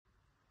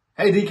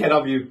Hey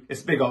DKW,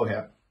 it's Big O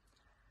here.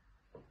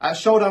 At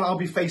ShowDown, I'll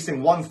be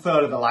facing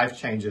 1/3 of the Life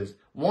Changers,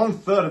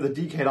 1/3 of the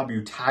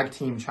DKW Tag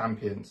Team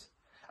Champions.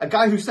 A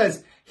guy who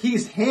says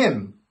he's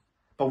him,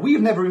 but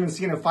we've never even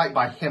seen him fight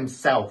by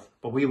himself,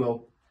 but we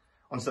will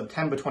on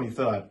September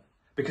 23rd,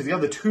 because the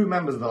other two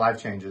members of the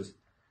Life Changers,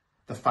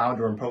 the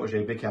founder and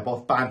protege Big, are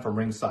both banned from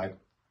ringside.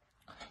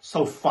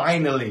 So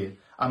finally,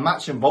 a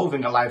match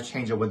involving a Life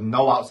Changer with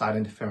no outside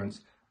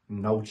interference,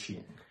 no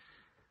cheating.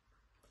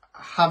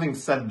 Having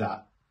said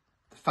that,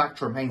 the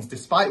fact remains,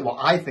 despite what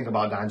I think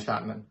about Dan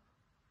Chapman,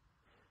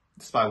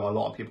 despite what a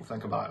lot of people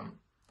think about him,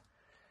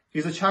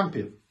 he's a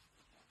champion.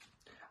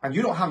 And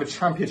you don't have a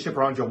championship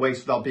around your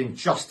waist without being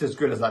just as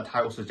good as that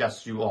title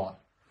suggests you are.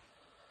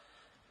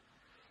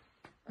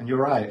 And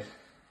you're right.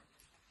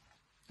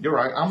 You're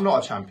right, I'm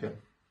not a champion.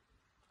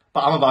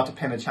 But I'm about to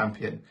pin a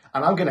champion.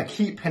 And I'm going to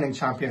keep pinning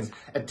champions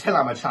until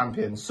I'm a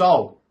champion.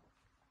 So,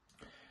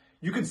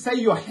 you could say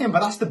you're him,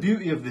 but that's the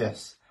beauty of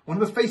this. When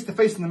we're face to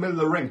face in the middle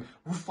of the ring,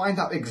 we'll find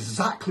out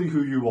exactly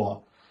who you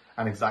are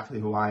and exactly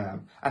who I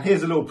am. And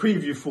here's a little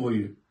preview for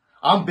you.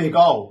 I'm Big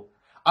O.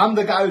 I'm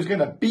the guy who's going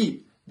to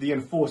beat the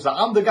Enforcer.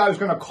 I'm the guy who's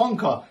going to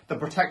conquer the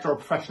Protector of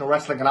Professional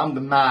Wrestling. And I'm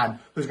the man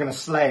who's going to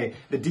slay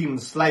the Demon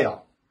Slayer.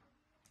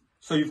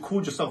 So you've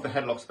called yourself the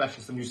Headlock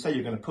Specialist and you say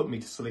you're going to put me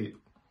to sleep.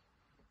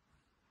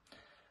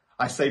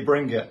 I say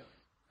bring it.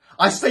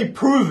 I say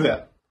prove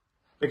it.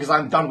 Because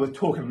I'm done with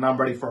talking and I'm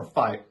ready for a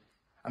fight.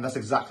 And that's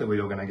exactly what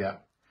you're going to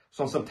get.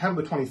 So on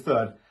September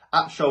 23rd,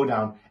 at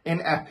ShowDown in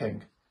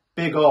Epping,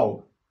 Big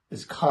O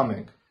is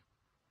coming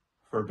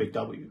for a big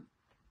W.